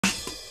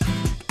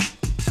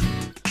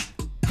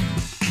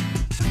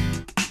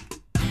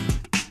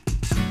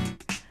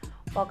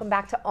Welcome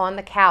back to On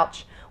the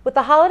Couch. With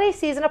the holiday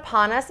season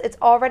upon us, it's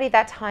already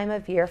that time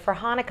of year for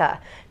Hanukkah.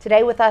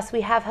 Today with us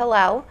we have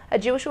Hillel, a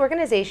Jewish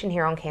organization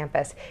here on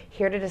campus.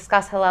 Here to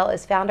discuss Hillel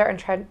is founder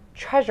and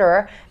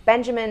treasurer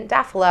Benjamin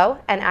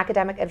Daffalo and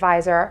academic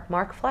advisor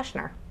Mark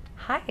Fleschner.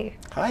 Hi.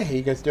 Hi, how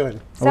you guys doing?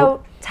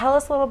 So tell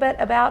us a little bit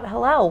about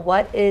Hillel.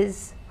 What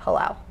is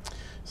Hillel?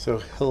 So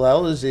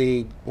Hillel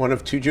is one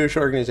of two Jewish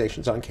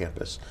organizations on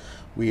campus.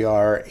 We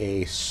are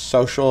a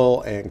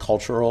social and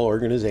cultural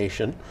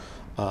organization.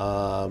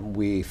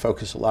 We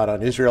focus a lot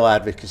on Israel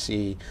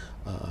advocacy,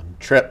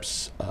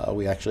 trips.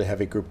 We actually have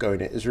a group going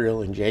to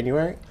Israel in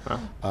January.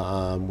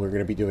 We're going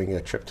to be doing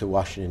a trip to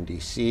Washington,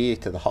 D.C.,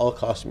 to the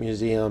Holocaust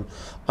Museum,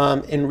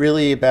 and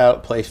really about a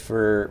place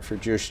for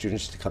Jewish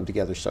students to come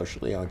together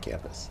socially on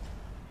campus.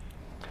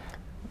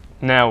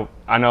 Now,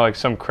 I know like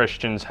some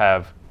Christians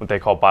have what they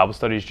call Bible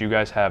studies. Do you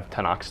guys have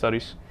Tanakh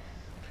studies?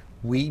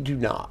 We do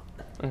not.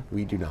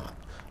 We do not.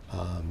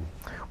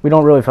 We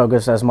don't really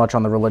focus as much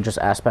on the religious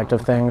aspect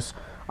of things.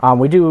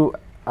 We do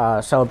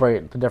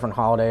celebrate the different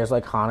holidays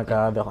like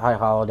Hanukkah, the high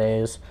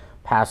holidays,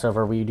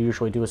 Passover. We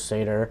usually do a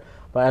Seder.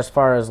 But as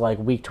far as like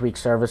week-to-week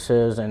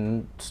services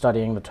and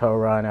studying the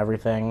Torah and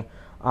everything,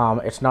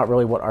 it's not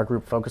really what our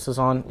group focuses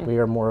on. We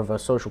are more of a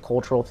social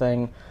cultural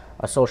thing,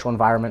 a social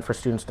environment for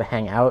students to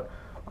hang out.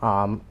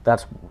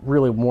 That's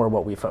really more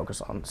what we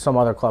focus on. Some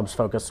other clubs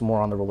focus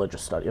more on the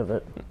religious study of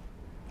it.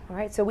 All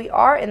right, so we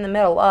are in the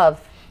middle of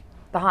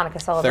the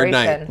Hanukkah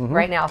celebration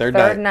right now. Third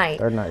night.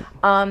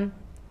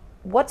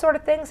 What sort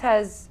of things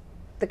has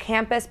the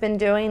campus been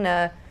doing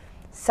to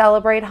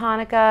celebrate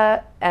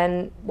Hanukkah,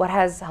 and what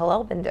has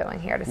Hillel been doing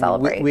here to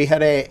celebrate? We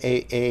had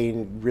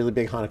a really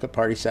big Hanukkah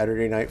party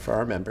Saturday night for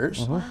our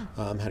members.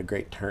 Had a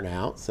great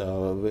turnout,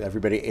 so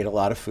everybody ate a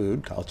lot of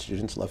food. College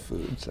students love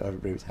food, so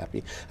everybody was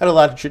happy. Had a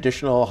lot of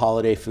traditional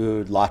holiday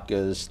food,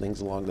 latkes,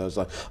 things along those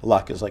lines. A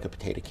latke is like a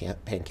potato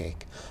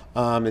pancake.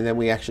 And then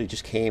we actually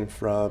just came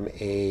from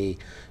a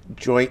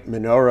joint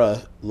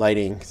menorah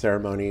lighting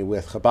ceremony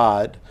with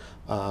Chabad,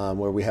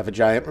 where we have a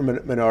giant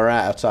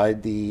menorah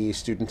outside the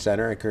student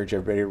center. I encourage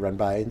everybody to run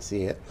by and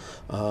see it.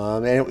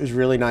 And it was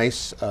really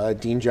nice.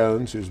 Dean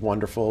Jones, who's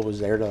wonderful, was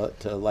there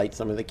to light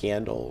some of the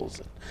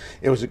candles.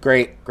 It was a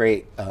great.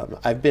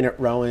 I've been at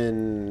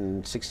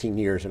Rowan 16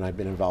 years, and I've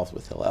been involved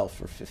with Hillel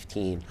for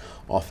 15,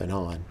 off and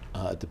on,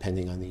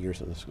 depending on the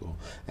years of the school.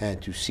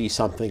 And to see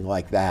something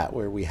like that,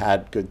 where we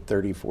had good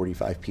 30,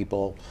 45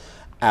 people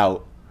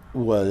out,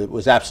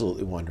 was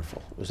absolutely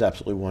wonderful. It was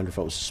absolutely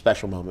wonderful. It was a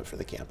special moment for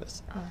the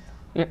campus.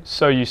 Yeah,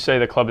 so you say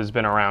the club has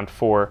been around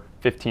for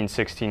 15,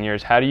 16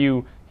 years. How do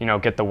you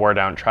get the word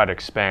out and try to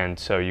expand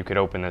so you could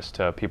open this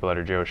to people that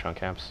are Jewish on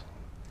campus?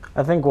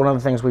 I think one of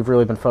the things we've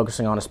really been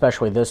focusing on,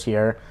 especially this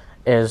year,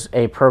 is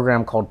a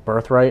program called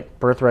Birthright.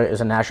 Birthright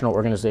is a national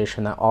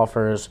organization that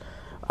offers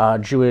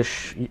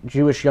Jewish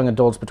young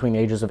adults between the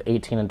ages of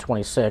 18 and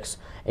 26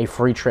 a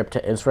free trip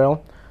to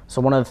Israel. So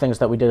one of the things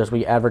that we did is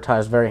we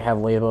advertised very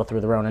heavily, both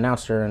through their own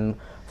announcer and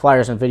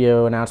flyers and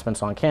video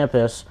announcements on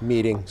campus.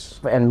 Meetings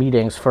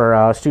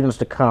for students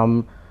to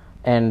come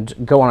and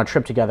go on a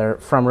trip together,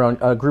 from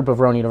a group of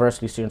Rowan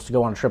University students to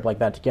go on a trip like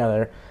that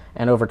together.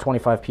 And over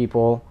 25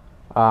 people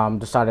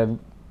decided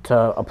to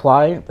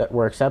apply, that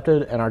were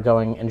accepted, and are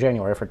going in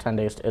January for 10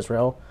 days to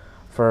Israel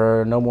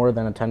for no more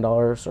than a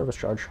 $10 service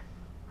charge.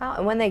 Wow,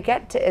 and when they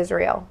get to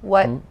Israel,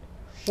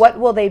 what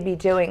will they be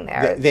doing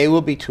there? They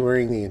will be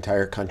touring the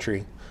entire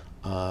country.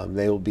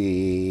 They will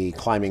be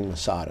climbing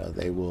Masada.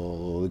 They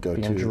will go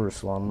to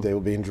Jerusalem. They will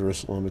be in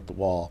Jerusalem at the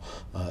wall.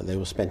 They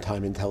will spend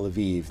time in Tel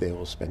Aviv. They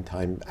will spend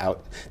time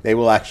out. They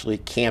will actually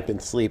camp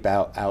and sleep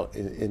out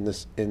in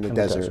the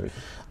desert.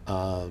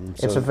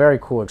 It's a very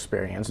cool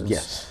experience.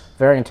 It's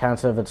very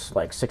intensive. It's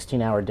like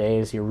 16-hour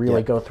days. You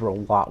really go through a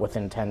lot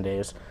within 10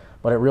 days.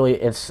 But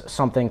it's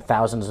something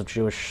thousands of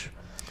Jewish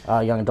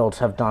young adults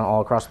have done all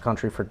across the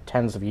country for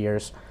tens of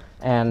years.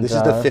 And this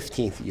is the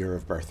 15th year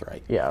of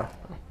Birthright. Yeah.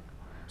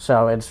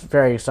 So it's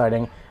very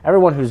exciting.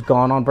 Everyone who's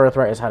gone on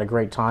Birthright has had a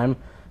great time.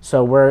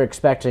 So we're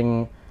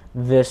expecting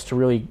this to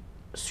really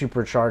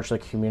supercharge the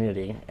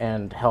community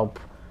and help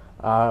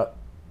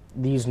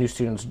these new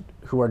students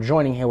who are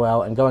joining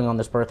Hillel and going on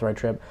this Birthright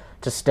trip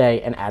to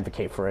stay and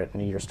advocate for it in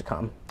the years to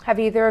come. Have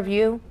either of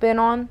you been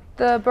on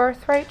the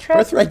Birthright trip?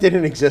 Birthright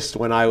didn't exist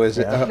when I was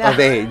of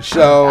age,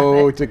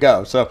 so to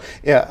go. So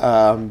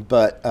yeah,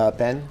 but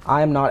Ben?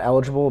 I am not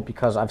eligible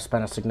because I've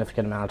spent a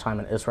significant amount of time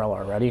in Israel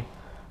already.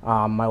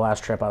 My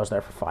last trip, I was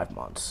there for 5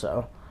 months,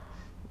 so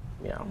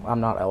I'm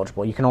not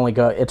eligible. You can only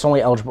go. It's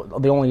only eligible.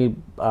 The only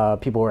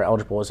people who are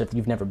eligible is if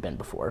you've never been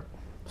before.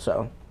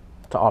 So,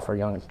 to offer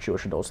young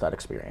Jewish adults that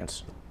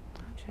experience.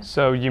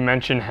 So you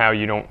mentioned how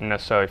you don't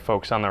necessarily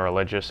focus on the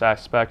religious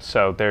aspect.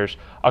 So there's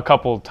a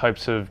couple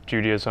types of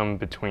Judaism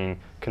between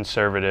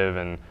conservative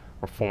and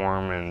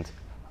Reform and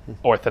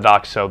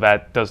Orthodox. So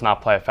that does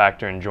not play a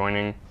factor in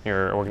joining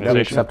your organization.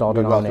 We accept all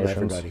We welcome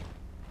denominations. everybody.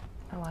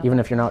 even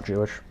if you're not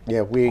Jewish.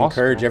 Yeah, we Awesome.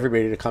 encourage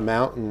everybody to come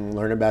out and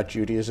learn about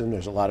Judaism.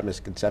 There's a lot of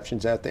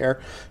misconceptions out there.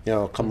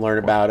 Come learn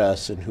about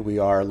us and who we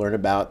are. Learn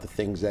about the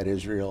things that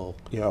Israel,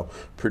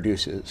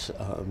 produces.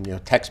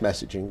 Text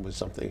messaging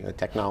was a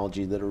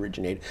technology that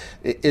originated.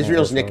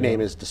 Israel's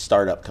nickname is the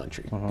startup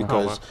country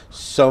because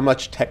so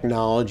much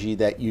technology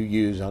that you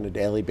use on a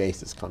daily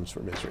basis comes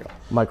from Israel.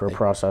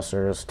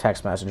 Microprocessors,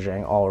 text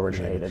messaging, all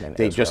originated in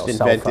They Israel. just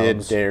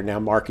invented. They're now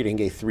marketing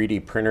a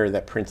 3D printer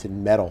that prints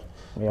in metal.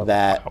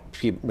 That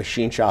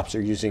machine shops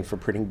are using for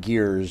printing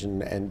gears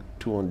and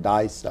tool and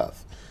die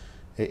stuff.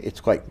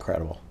 It's quite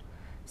incredible.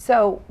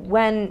 So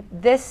when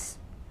this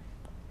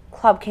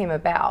club came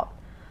about,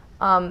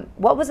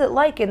 what was it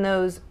like in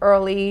those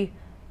early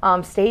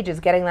stages,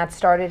 getting that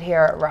started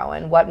here at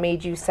Rowan? What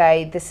made you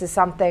say, this is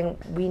something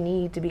we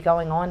need to be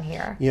going on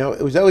here?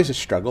 It was always a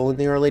struggle in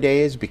the early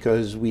days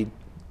because we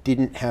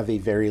didn't have a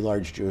very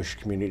large Jewish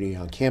community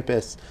on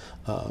campus.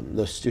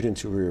 Those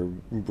students who were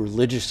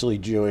religiously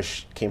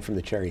Jewish came from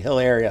the Cherry Hill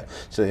area,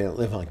 so they didn't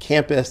live on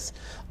campus.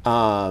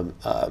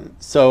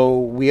 So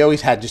we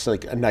always had just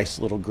like a nice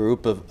little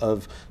group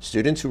of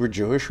students who were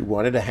Jewish who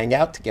wanted to hang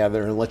out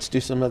together and let's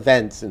do some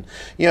events. And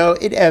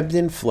it ebbed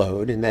and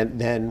flowed. And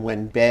then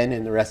when Ben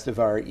and the rest of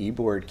our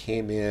e-board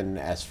came in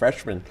as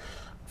freshmen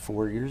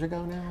 4 years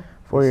ago now?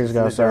 4 years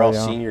ago, they're all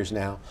seniors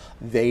now.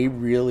 They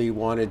really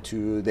wanted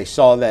to, they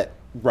saw that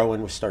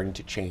Rowan was starting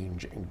to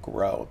change and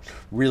grow,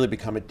 really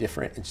become a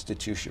different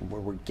institution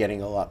where we're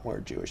getting a lot more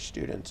Jewish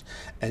students.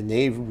 And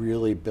they've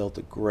really built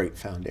a great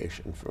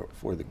foundation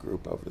for the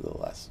group over the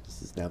last,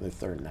 this is now their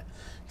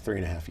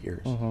 3.5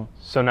 years.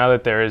 So now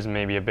that there is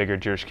maybe a bigger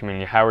Jewish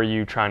community, how are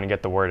you trying to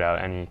get the word out?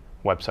 Any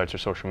websites or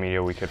social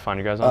media we could find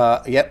you guys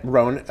on? Yep,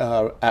 Rowan,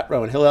 at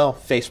Rowan Hillel.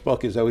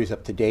 Facebook is always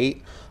up to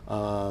date.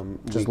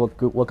 Just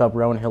look up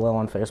Rowan Hillel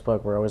on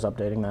Facebook. We're always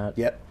updating that.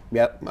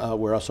 Yep.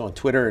 We're also on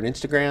Twitter and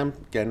Instagram,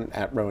 again,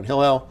 at Rowan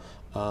Hillel.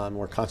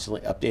 We're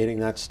constantly updating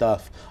that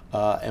stuff.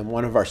 And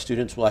one of our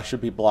students will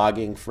actually be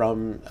blogging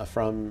from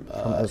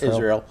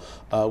Israel.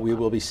 We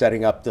will be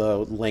setting up the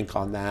link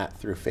on that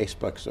through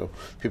Facebook so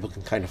people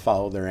can kind of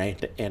follow their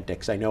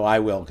antics. I know I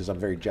will because I'm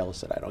very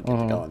jealous that I don't get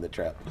to go on the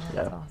trip.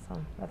 That's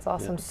awesome. That's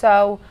awesome. Yeah.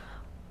 So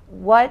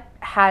what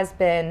has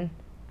been,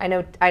 I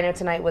know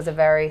tonight was a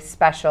very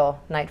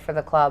special night for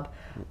the club.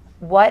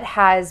 What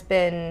has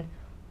been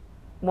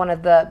one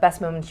of the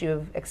best moments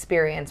you've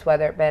experienced,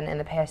 whether it been in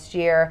the past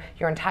year,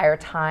 your entire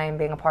time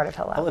being a part of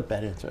Hillel? I'll let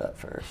Ben answer that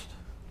first.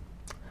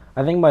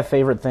 I think my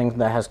favorite thing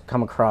that has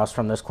come across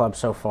from this club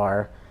so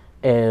far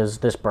is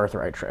this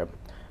birthright trip.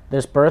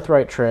 This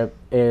birthright trip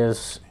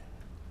is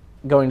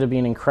going to be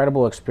an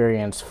incredible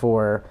experience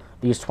for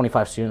these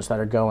 25 students that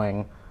are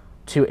going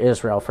to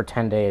Israel for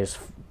 10 days,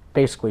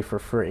 basically for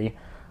free.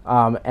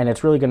 And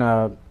it's really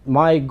gonna,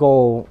 my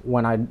goal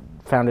when I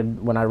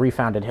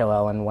refounded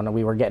Hillel and when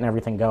we were getting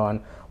everything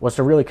going was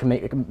to really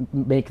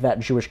make that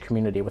Jewish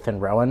community within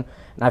Rowan.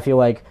 And I feel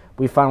like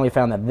we finally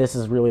found that this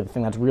is really the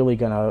thing that's really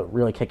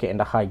gonna kick it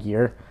into high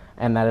gear,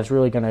 and that is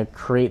really gonna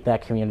create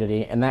that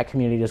community, and that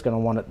community is gonna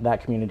want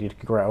that community to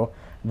grow.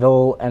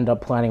 They'll end up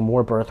planning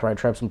more birthright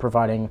trips and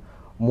providing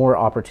more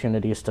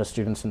opportunities to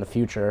students in the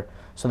future.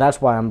 So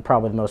that's why I'm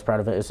probably the most proud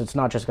of it, is it's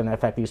not just gonna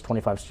affect these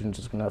 25 students,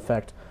 it's gonna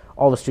affect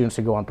all the students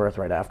who go on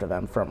birthright after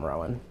them from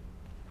Rowan.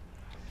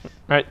 All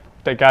right,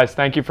 guys,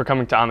 thank you for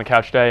coming to On the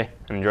Couch Day,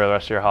 and enjoy the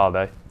rest of your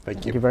holiday. Thank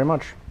you. Thank you very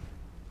much.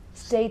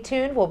 Stay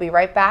tuned. We'll be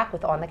right back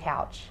with On the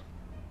Couch.